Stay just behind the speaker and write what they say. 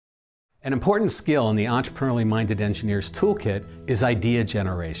An important skill in the entrepreneurially minded engineer's toolkit is idea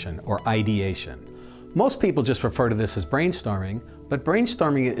generation, or ideation. Most people just refer to this as brainstorming, but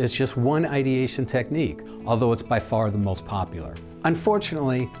brainstorming is just one ideation technique, although it's by far the most popular.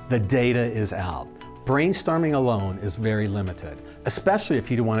 Unfortunately, the data is out. Brainstorming alone is very limited, especially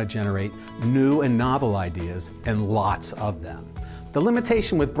if you want to generate new and novel ideas, and lots of them. The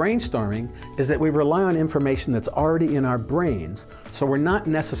limitation with brainstorming is that we rely on information that's already in our brains, so we're not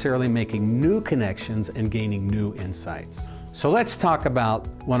necessarily making new connections and gaining new insights. So let's talk about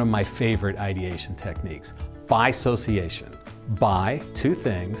one of my favorite ideation techniques, bisociation. Bi, two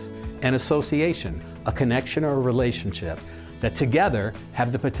things, and association, a connection or a relationship that together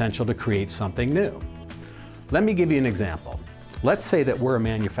have the potential to create something new. Let me give you an example. Let's say that we're a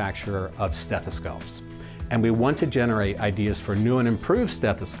manufacturer of stethoscopes, and we want to generate ideas for new and improved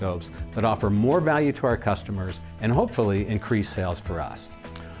stethoscopes that offer more value to our customers and hopefully increase sales for us.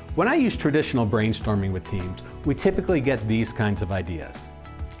 When I use traditional brainstorming with teams, we typically get these kinds of ideas.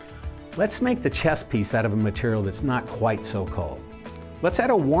 Let's make the chest piece out of a material that's not quite so cold. Let's add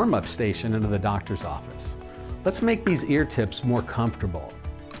a warm-up station into the doctor's office. Let's make these ear tips more comfortable.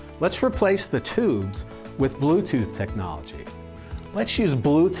 Let's replace the tubes with Bluetooth technology. Let's use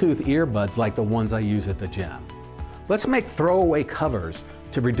Bluetooth earbuds like the ones I use at the gym. Let's make throwaway covers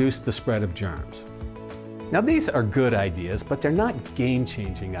to reduce the spread of germs. Now these are good ideas, but they're not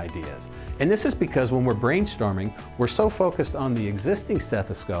game-changing ideas. And this is because when we're brainstorming, we're so focused on the existing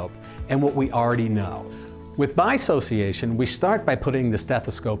stethoscope and what we already know. With bisociation, we start by putting the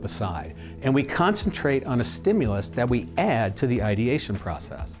stethoscope aside, and we concentrate on a stimulus that we add to the ideation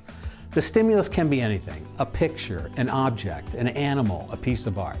process. The stimulus can be anything: a picture, an object, an animal, a piece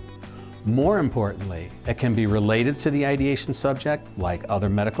of art. More importantly, it can be related to the ideation subject, like other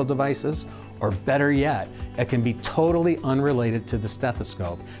medical devices, or better yet, it can be totally unrelated to the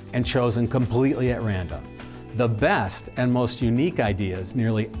stethoscope and chosen completely at random. The best and most unique ideas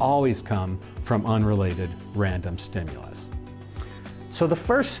nearly always come from unrelated random stimulus. So the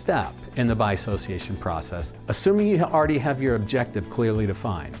first step in the bisociation process, assuming you already have your objective clearly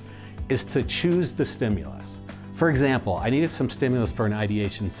defined, is to choose the stimulus. For example, I needed some stimulus for an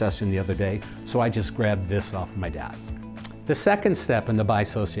ideation session the other day, so I just grabbed this off my desk. The second step in the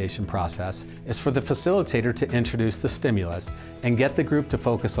bisociation process is for the facilitator to introduce the stimulus and get the group to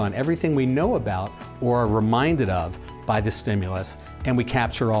focus on everything we know about or are reminded of by the stimulus, and we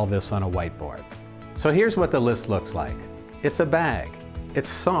capture all this on a whiteboard. So here's what the list looks like. It's a bag. It's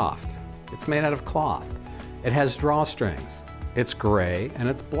soft. It's made out of cloth. It has drawstrings. It's gray and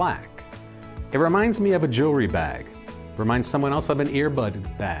it's black. It reminds me of a jewelry bag. It reminds someone else of an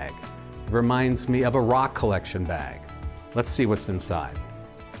earbud bag. It reminds me of a rock collection bag. Let's see what's inside.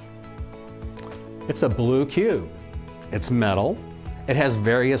 It's a blue cube. It's metal. It has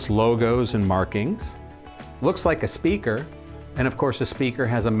various logos and markings. It looks like a speaker. And of course, a speaker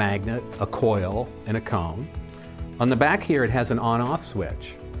has a magnet, a coil, and a cone. On the back here, it has an on-off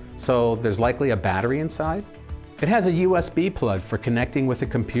switch. So there's likely a battery inside. It has a USB plug for connecting with a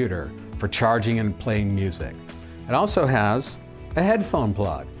computer, for charging and playing music. It also has a headphone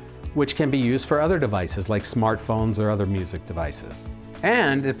plug, which can be used for other devices like smartphones or other music devices.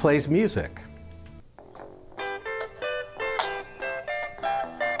 And it plays music.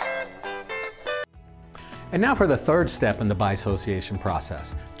 And now for the third step in the bisociation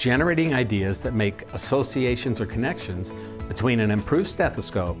process, generating ideas that make associations or connections between an improved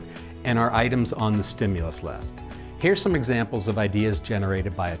stethoscope and our items on the stimulus list. Here's some examples of ideas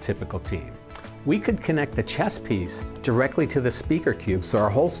generated by a typical team. We could connect the chest piece directly to the speaker cube, so our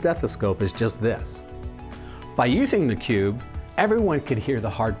whole stethoscope is just this. By using the cube, everyone could hear the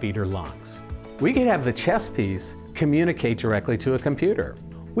heartbeat or lungs. We could have the chest piece communicate directly to a computer.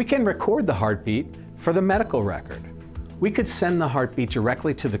 We can record the heartbeat for the medical record. We could send the heartbeat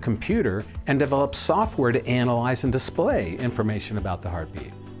directly to the computer and develop software to analyze and display information about the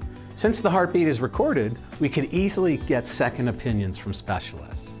heartbeat. Since the heartbeat is recorded, we could easily get second opinions from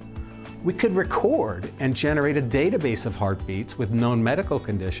specialists. We could record and generate a database of heartbeats with known medical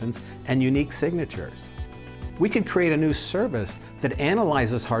conditions and unique signatures. We could create a new service that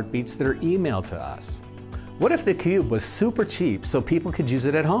analyzes heartbeats that are emailed to us. What if the cube was super cheap so people could use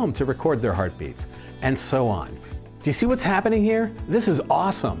it at home to record their heartbeats? And so on. Do you see what's happening here? This is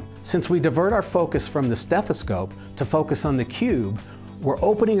awesome. Since we divert our focus from the stethoscope to focus on the cube, we're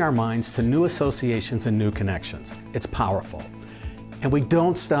opening our minds to new associations and new connections. It's powerful. And we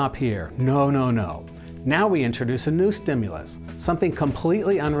don't stop here. No, no, no. Now we introduce a new stimulus, something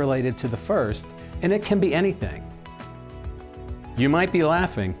completely unrelated to the first, and it can be anything. You might be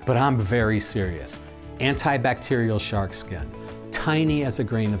laughing, but I'm very serious. Antibacterial shark skin, tiny as a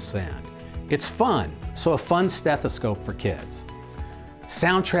grain of sand. It's fun, so a fun stethoscope for kids.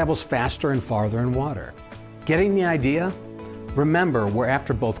 Sound travels faster and farther in water. Getting the idea? Remember, we're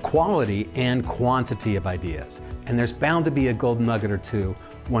after both quality and quantity of ideas, and there's bound to be a golden nugget or two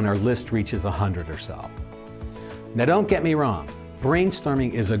when our list reaches 100 or so. Now don't get me wrong,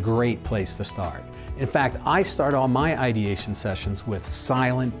 brainstorming is a great place to start. In fact, I start all my ideation sessions with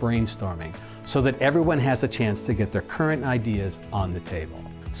silent brainstorming so that everyone has a chance to get their current ideas on the table.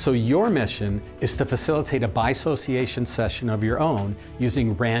 So your mission is to facilitate a bisociation session of your own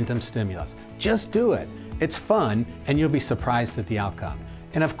using random stimulus. Just do it. It's fun, and you'll be surprised at the outcome.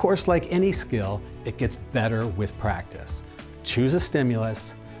 And of course, like any skill, it gets better with practice. Choose a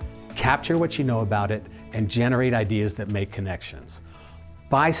stimulus, capture what you know about it, and generate ideas that make connections.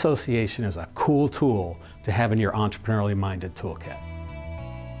 Bisociation is a cool tool to have in your entrepreneurially minded toolkit.